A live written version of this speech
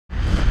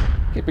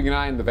Keeping an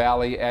eye on the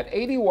valley, at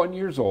 81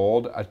 years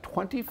old, a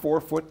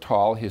 24-foot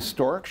tall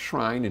historic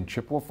shrine in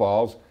Chippewa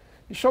Falls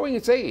is showing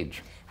its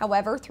age.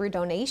 However, through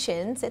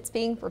donations, it's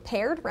being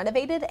repaired,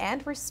 renovated,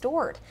 and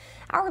restored.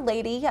 Our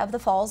Lady of the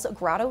Falls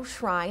Grotto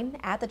Shrine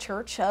at the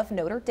Church of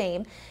Notre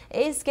Dame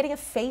is getting a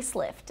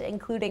facelift,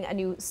 including a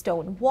new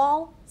stone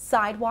wall,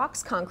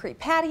 sidewalks, concrete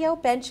patio,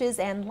 benches,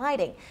 and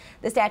lighting.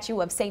 The statue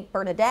of St.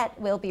 Bernadette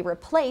will be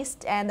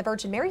replaced, and the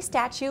Virgin Mary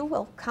statue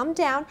will come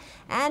down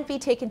and be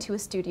taken to a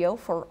studio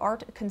for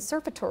art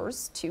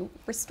conservators to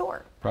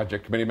restore.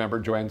 Project Committee member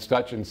Joanne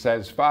Stutchen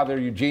says Father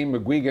Eugene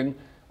McGuigan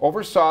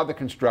oversaw the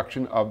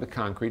construction of the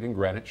concrete and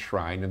granite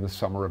shrine in the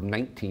summer of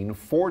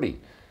 1940.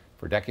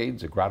 For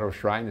decades, the Grotto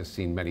Shrine has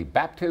seen many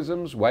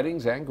baptisms,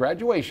 weddings, and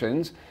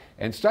graduations,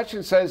 and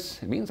Stutchen says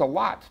it means a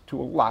lot to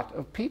a lot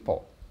of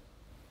people.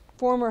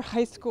 Former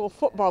high school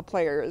football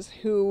players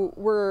who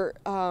were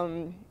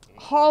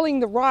hauling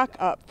the rock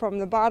up from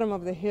the bottom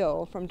of the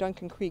hill from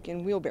Duncan Creek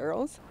in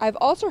wheelbarrows. I've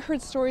also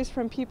heard stories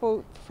from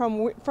people,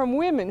 from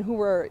women who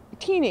were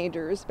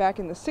teenagers back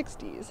in the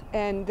 60s,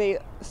 and they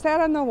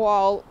sat on the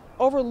wall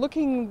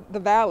overlooking the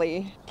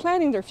valley,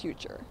 planning their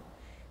future.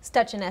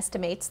 Stutchen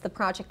estimates the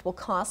project will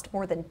cost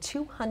more than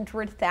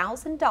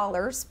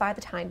 $200,000 by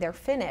the time they're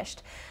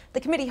finished.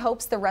 The committee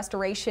hopes the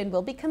restoration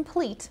will be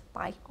complete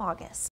by August.